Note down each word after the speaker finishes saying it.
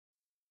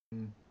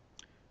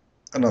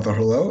Another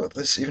hello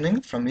this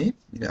evening from me,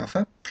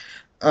 Yafa.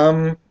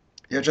 Um,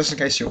 yeah, just in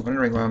case you're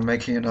wondering why I'm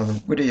making another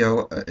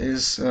video,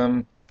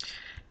 I'm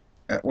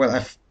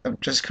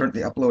just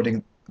currently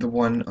uploading the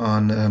one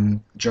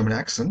on German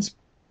accents,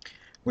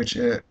 which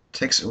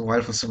takes a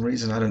while for some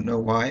reason. I don't know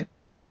why.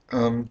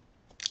 Um,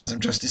 I've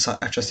just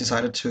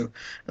decided to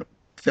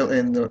fill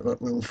in the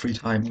little free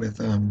time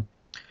with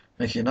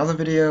making another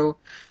video.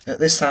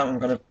 This time I'm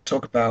going to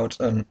talk about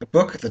a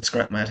book that's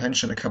grabbed my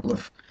attention a couple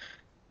of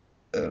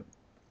uh,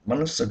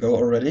 months ago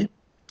already.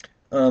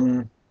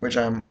 Which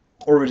I'm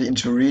already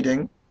into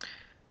reading.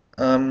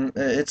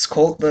 It's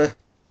called The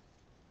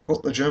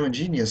German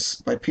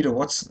Genius by Peter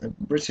Watson, a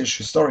British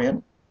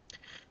historian.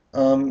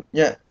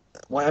 Yeah,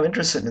 why I'm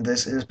interested in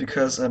this is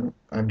because I'm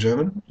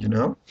German,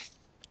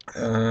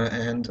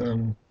 and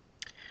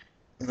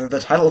the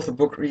title of the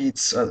book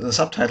reads, the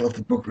subtitle of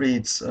the book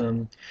reads,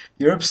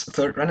 Europe's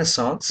Third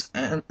Renaissance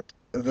and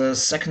the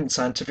Second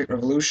Scientific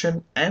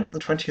Revolution and the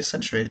 20th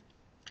Century.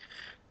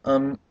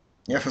 Um,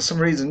 yeah, for some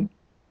reason,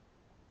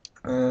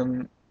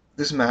 um,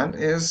 this man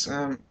is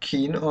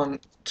keen on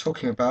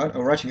talking about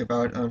or writing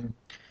about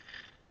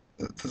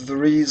the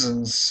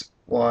reasons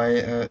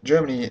why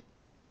Germany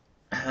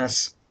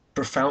has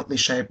profoundly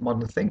shaped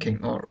modern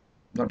thinking, or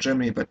not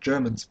Germany, but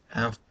Germans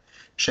have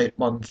shaped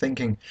modern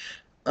thinking.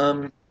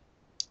 Um,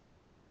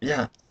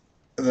 yeah,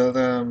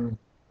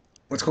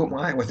 what's caught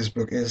my eye with this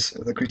book is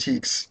the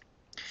critiques.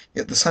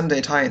 Yeah, the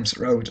Sunday Times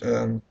wrote,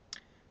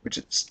 which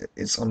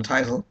it's on the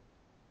title,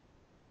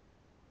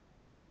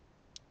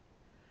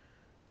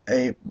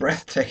 a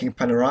breathtaking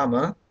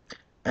panorama,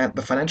 and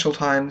the Financial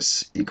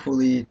Times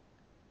equally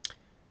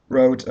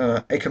wrote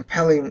a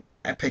compelling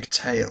epic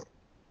tale.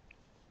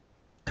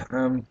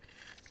 Um,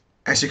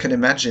 as you can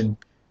imagine,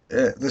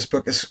 this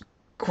book is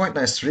quite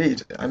nice to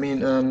read. I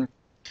mean,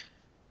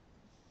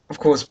 of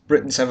course,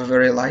 Britons have a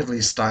very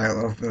lively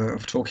style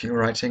of talking and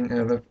writing.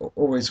 They're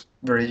always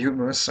very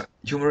humorous.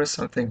 Humorous,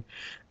 something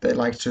they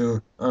like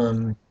to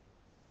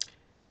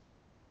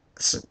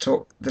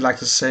talk. They like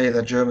to say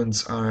that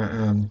Germans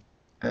are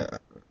uh,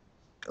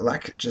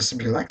 like just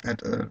simply like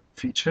that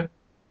feature.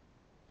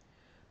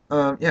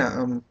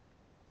 Yeah.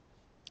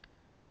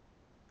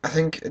 I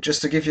think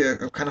just to give you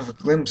a kind of a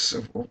glimpse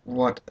of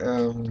what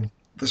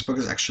this book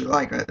is actually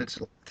like,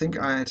 think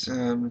I'd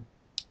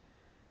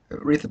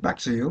read it back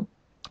to you.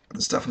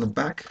 The stuff on the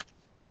back.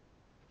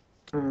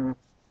 Mm,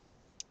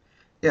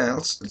 yeah,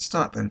 let's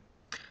start then.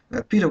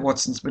 Peter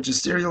Watson's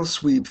magisterial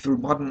sweep through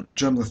modern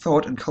German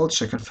thought and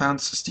culture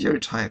confounds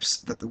stereotypes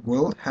that the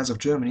world has of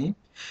Germany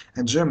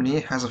and Germany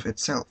has of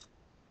itself.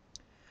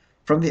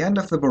 From the end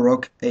of the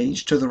Baroque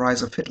age to the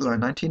rise of Hitler in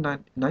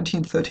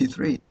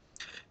 1933,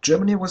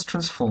 Germany was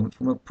transformed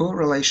from a poor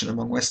relation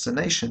among Western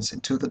nations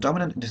into the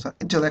dominant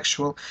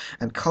intellectual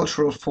and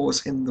cultural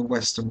force in the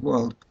Western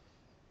world.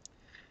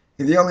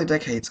 In the early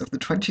decades of the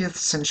 20th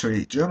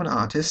century, German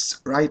artists,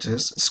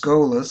 writers,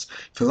 scholars,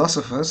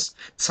 philosophers,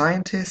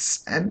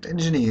 scientists, and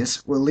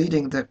engineers were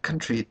leading their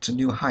country to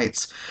new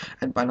heights,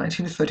 and by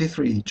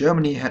 1933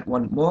 Germany had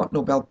won more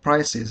Nobel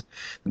Prizes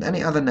than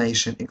any other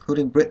nation,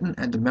 including Britain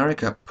and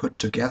America put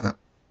together.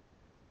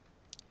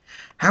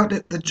 How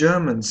did the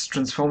Germans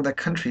transform their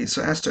country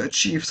so as to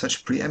achieve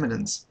such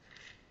preeminence?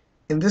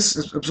 In this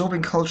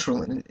absorbing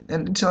cultural and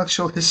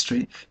intellectual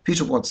history,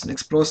 Peter Watson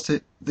explores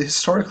the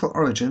historical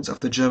origins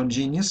of the German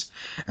genius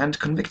and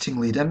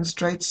convincingly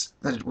demonstrates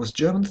that it was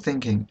German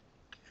thinking,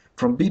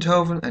 from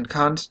Beethoven and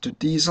Kant to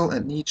Diesel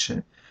and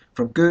Nietzsche,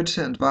 from Goethe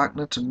and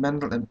Wagner to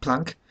Mendel and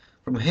Planck,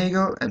 from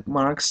Hegel and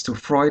Marx to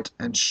Freud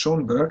and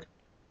Schoenberg,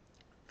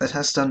 that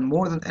has done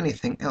more than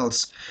anything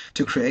else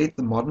to create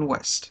the modern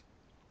West.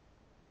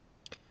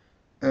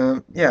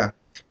 Yeah,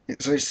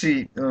 so you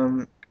see,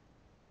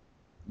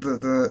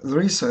 the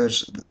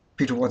research that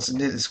Peter Watson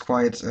did is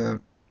quite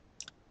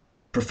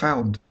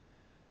profound,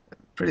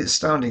 pretty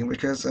astounding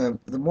because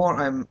the more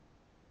I'm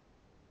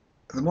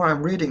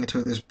reading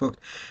into this book,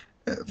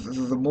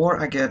 the more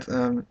I get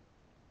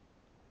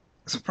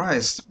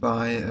surprised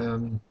by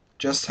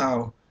just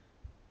how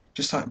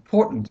just how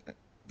important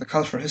the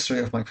cultural history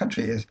of my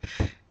country is.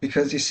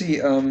 Because you see,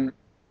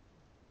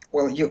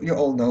 well, you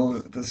all know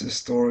this is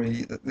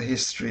story, the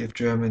history of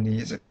Germany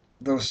is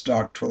those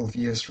dark 12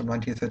 years from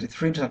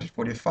 1933 to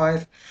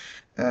 1945.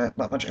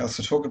 Not much else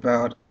to talk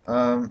about.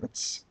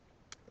 It's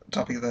a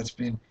topic that's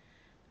been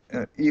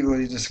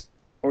eagerly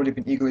already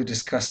been eagerly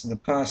discussed in the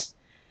past.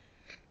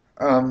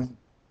 Um,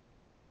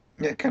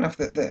 yeah, kind of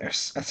that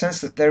there's a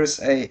sense that there is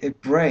a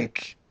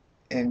break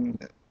in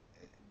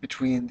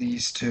between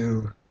these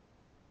two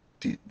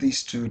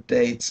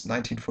dates,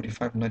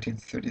 1945 and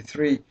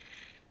 1933,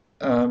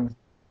 um,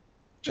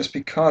 just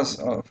because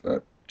of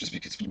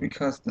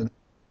because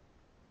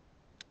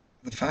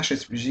the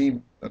fascist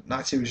regime,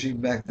 Nazi regime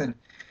back then,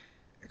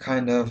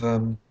 kind of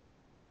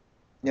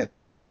yeah,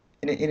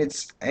 in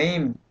its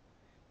aim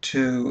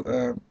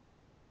to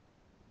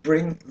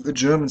bring the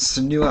Germans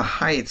to newer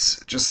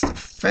heights, just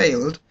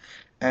failed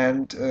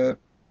and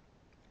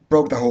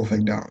broke the whole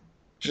thing down.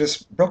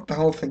 Just broke the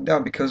whole thing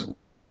down because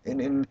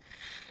in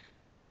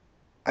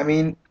I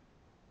mean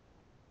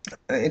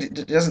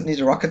it doesn't need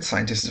a rocket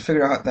scientist to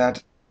figure out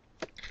that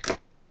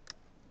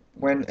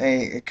when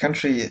a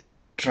country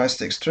tries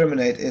to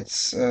exterminate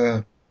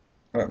or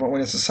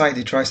when a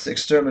society tries to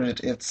exterminate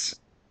its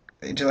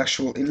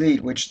intellectual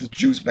elite, which the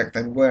Jews back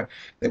then were,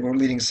 they were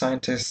leading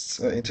scientists,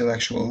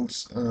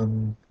 intellectuals,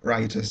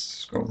 writers,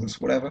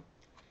 scholars, whatever.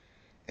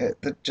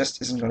 That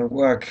just isn't going to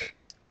work.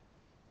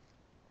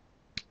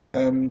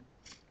 Um,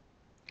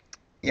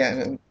 yeah,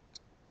 and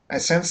I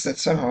sense that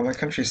somehow my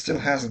country still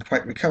hasn't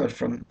quite recovered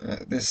from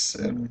this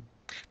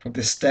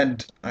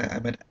stand I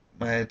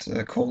might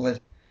call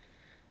it.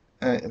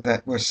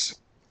 That was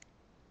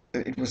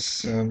it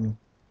was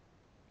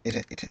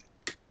it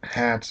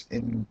had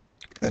in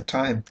that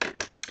time.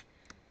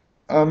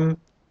 Um,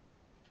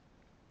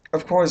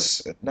 of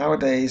course,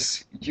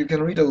 nowadays you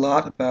can read a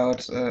lot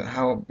about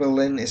how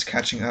Berlin is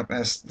catching up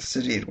as the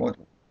city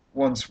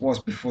once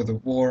was before the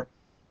war,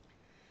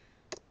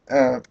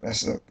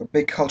 as a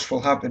big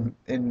cultural hub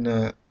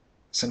in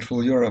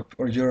Central Europe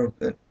or Europe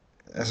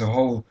as a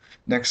whole,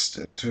 next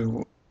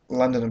to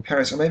London and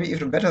Paris, or maybe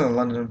even better than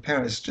London and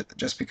Paris,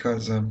 just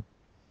because uh,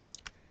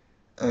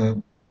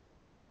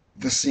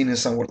 the scene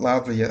is somewhat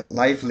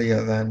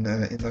livelier than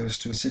in those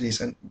two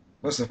cities, and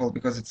most of all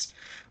because it's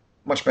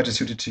much better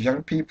suited to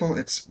young people.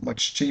 It's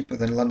much cheaper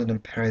than London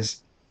and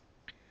Paris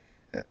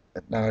uh,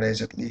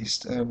 nowadays, at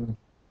least.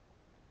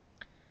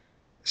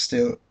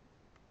 Still,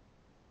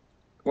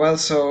 well,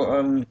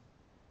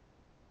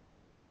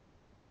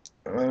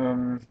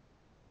 um,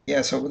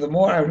 yeah. So the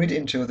more I read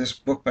into this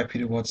book by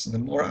Peter Watson, the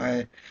more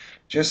I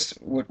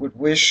just would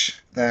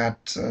wish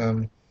that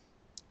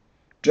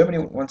Germany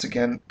would once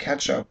again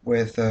catch up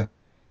with the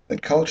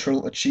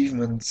cultural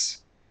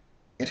achievements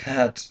it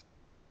had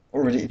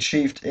already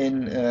achieved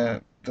in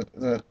the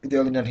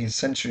early 19th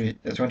century,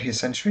 the 20th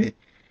century,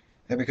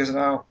 because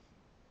now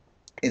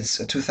it's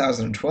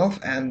 2012,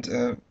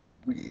 and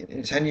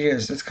in 10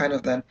 years, it's kind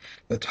of then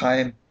the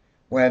time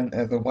when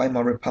the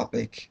Weimar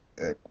Republic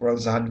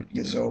grows 100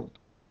 years old,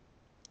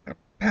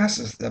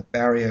 passes the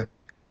barrier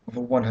of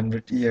a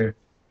 100-year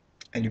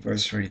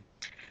anniversary.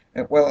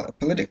 Well,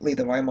 politically,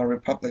 the Weimar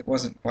Republic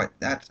wasn't quite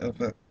that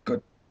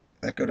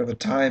good of a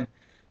time,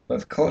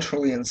 but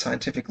culturally and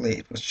scientifically,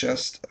 it was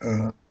just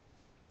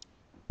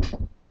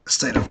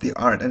state of the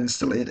art, and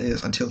still it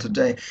is until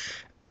today.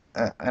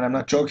 And I'm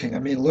not joking. I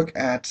mean, look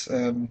at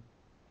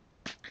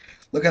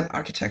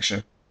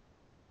architecture.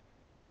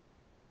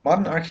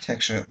 Modern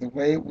architecture, the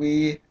way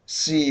we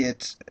see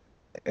it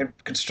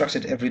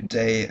constructed every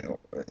day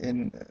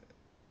in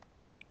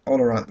all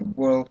around the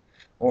world,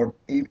 or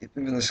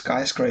even the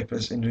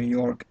skyscrapers in New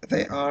York,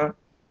 they are,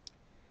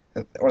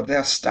 or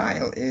their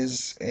style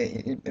is,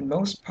 in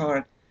most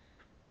part,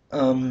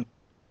 um,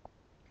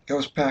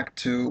 goes back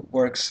to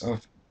works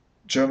of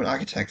German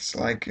architects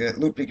like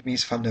Ludwig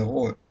Mies van der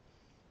Rohe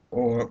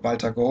or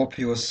Walter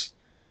Gropius,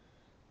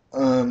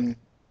 um,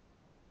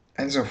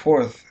 and so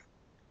forth.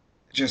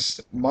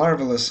 Just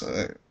marvelous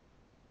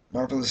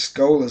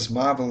scholars,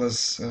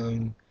 marvelous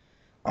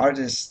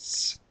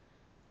artists,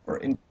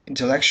 or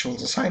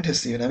intellectuals, or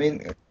scientists even. I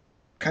mean,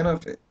 kind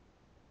of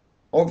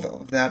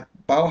of that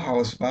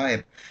Bauhaus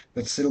vibe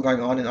that's still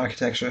going on in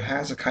architecture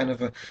has a kind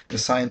of a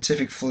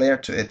scientific flair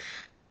to it.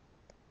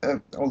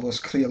 All those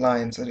clear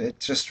lines, and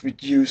it's just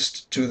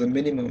reduced to the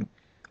minimum.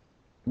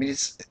 I mean,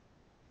 it's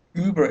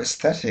uber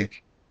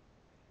aesthetic,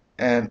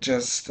 and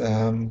just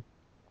yeah,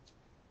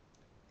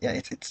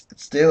 it's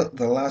still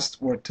the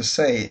last word to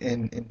say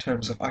in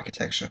terms of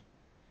architecture.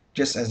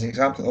 Just as an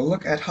example, or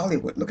look at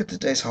Hollywood. Look at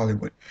today's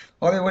Hollywood.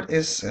 Hollywood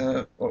is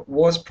or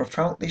was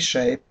profoundly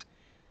shaped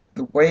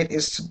the way it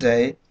is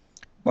today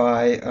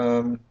by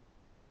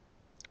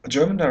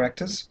German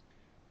directors,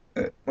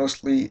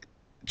 mostly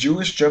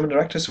Jewish German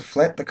directors who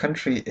fled the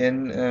country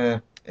in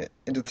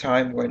the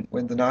time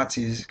when the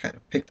Nazis kind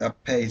of picked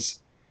up pace.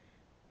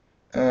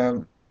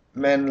 Um,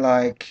 Men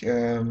like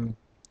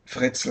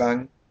Fritz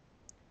Lang,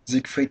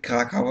 Siegfried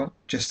Kracauer,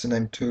 just to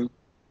name two.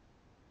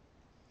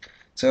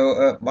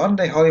 So modern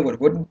day Hollywood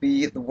wouldn't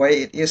be the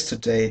way it is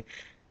today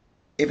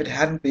if it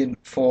hadn't been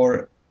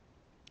for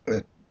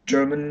uh,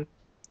 German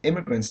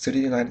immigrants to the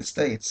United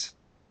States.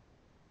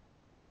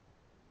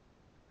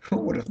 Who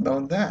would have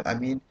known that? I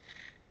mean,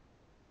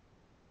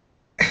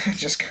 I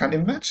just can't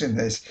imagine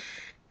this.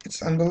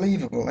 It's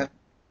unbelievable.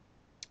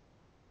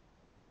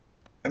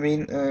 I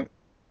mean,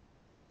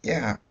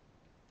 yeah,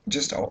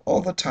 just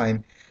all the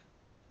time.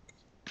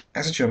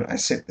 As a German,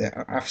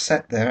 I've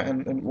sat there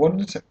and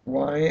wondered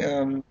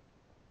why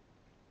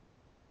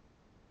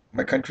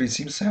my country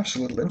seems to have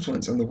so little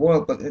influence in the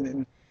world. But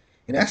in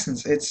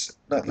essence, it's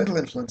not little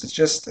influence, it's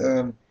just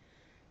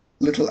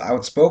little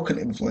outspoken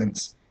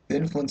influence. The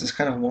influence is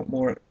kind of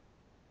more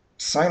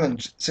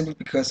silent simply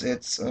because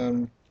it's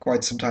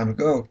quite some time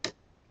ago.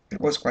 It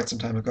was quite some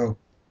time ago.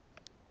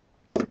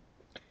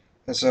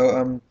 And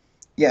so,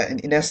 yeah,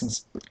 in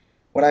essence,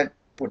 what I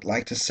would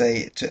like to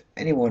say to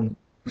anyone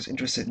who's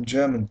interested in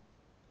German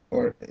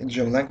or in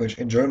German language,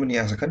 in Germany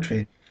as a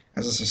country,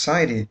 as a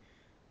society,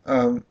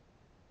 um,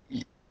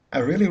 I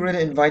really,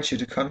 really invite you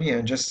to come here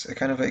and just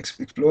kind of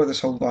explore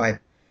this whole vibe.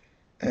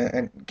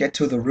 and get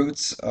to the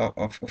roots of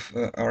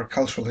our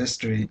cultural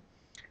history.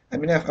 I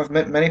mean, I've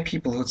met many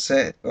people who'd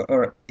say,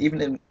 or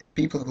even in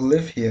people who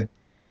live here,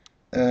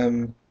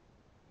 um,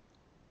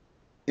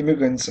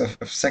 immigrants of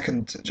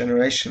second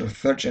generation or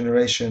third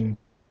generation,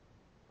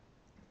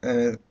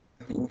 uh,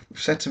 who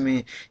said to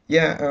me,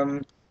 "Yeah, I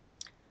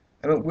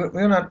mean,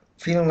 we're not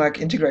feeling like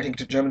integrating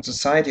to German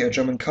society or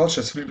German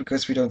culture simply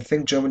because we don't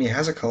think Germany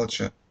has a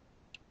culture."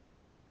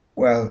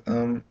 Well,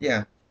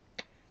 yeah,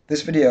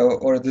 this video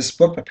or this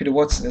book by Peter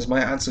Watson is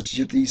my answer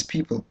to these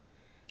people.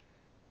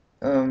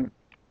 Um,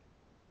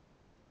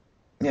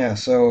 yeah,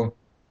 so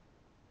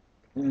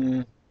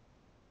mm,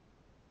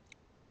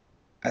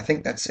 I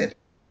think that's it.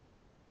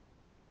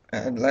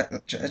 I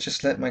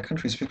just let my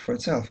country speak for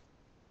itself.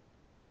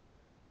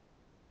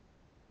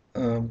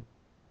 Um,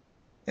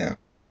 yeah,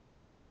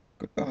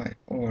 goodbye,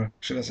 or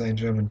should I say in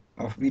German,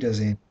 auf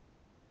Wiedersehen.